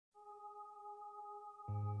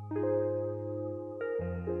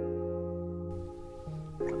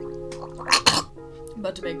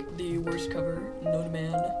about to make the worst cover known to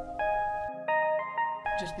man.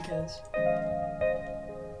 Just because.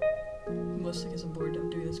 Mostly because I'm bored. I'm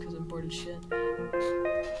doing this because I'm bored as shit.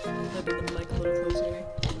 I'll bring the mic a little closer to me.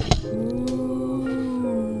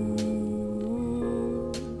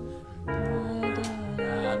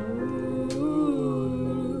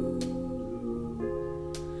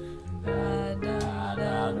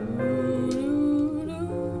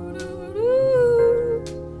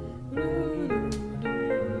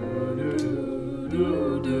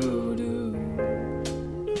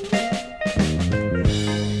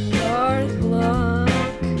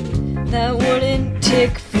 That wouldn't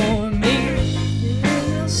tick for me. It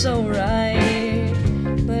feels so right,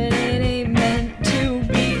 but it ain't meant to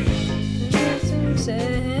be. Just don't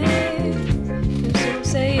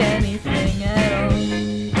say anything at all.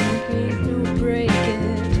 You can't no break it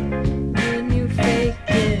when you fake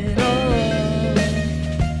it all.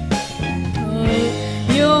 Oh,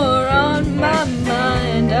 you're on my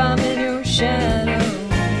mind, I'm in your shadow,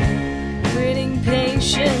 waiting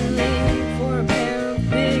patiently for a pair of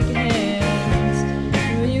big hands.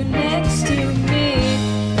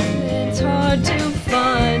 To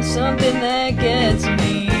find something that gets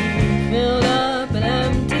me filled up and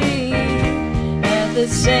empty at the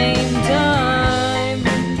same time.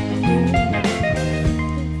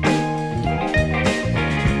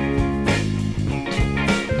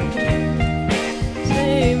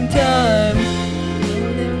 Same time,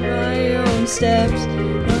 holding my own steps,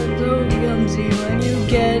 not so clumsy when you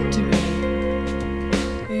get to me.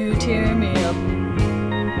 You tear me up.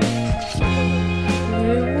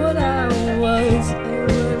 What I was,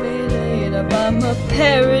 I'm a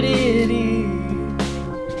parody.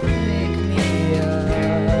 Make me up.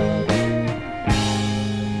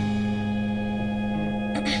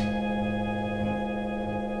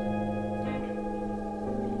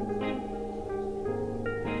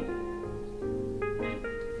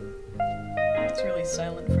 It's really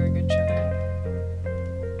silent for a good chunk.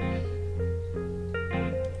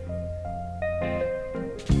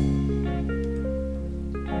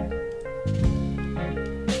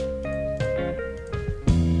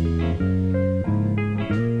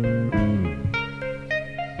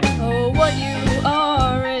 What you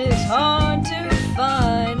are is hard to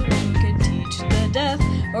find. You could teach the deaf,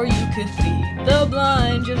 or you could feed the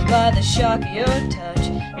blind, just by the shock of your touch.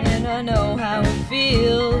 And I know how it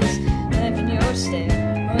feels, having your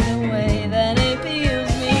stare, or the way that it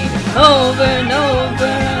peels me over and over.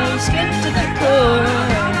 I skip to the core,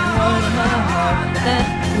 part of my heart that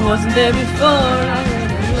wasn't there before. I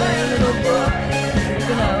read a little book,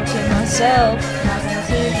 freaking out to myself,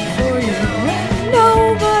 for you.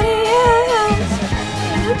 Nobody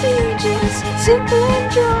beaches, simple and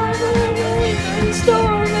dry, but a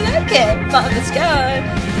storm and I can't find the sky.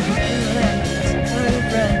 Your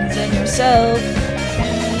friends and yourself,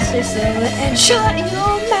 stay still and shut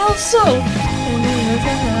your mouth so. And you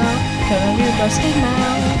curl your busted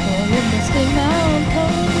mouth, curl your busted mouth,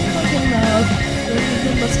 curl your fucking mouth, curl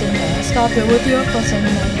your busted mouth. Stop it with your fussing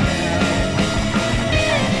mouth.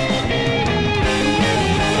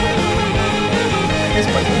 This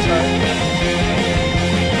part was hard.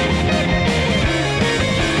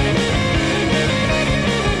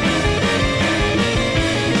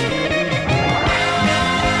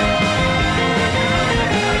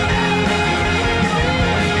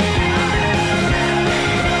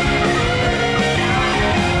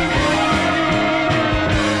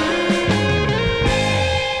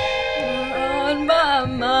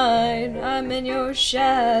 I'm in your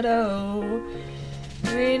shadow,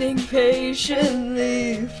 waiting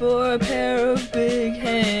patiently for a pair of big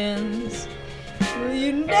hands. Will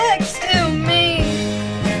you next to me?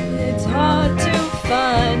 It's hard to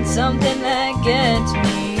find something that gets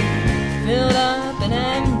me filled up and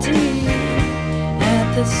empty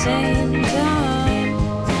at the same time.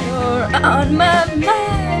 You're on my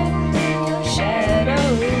mind.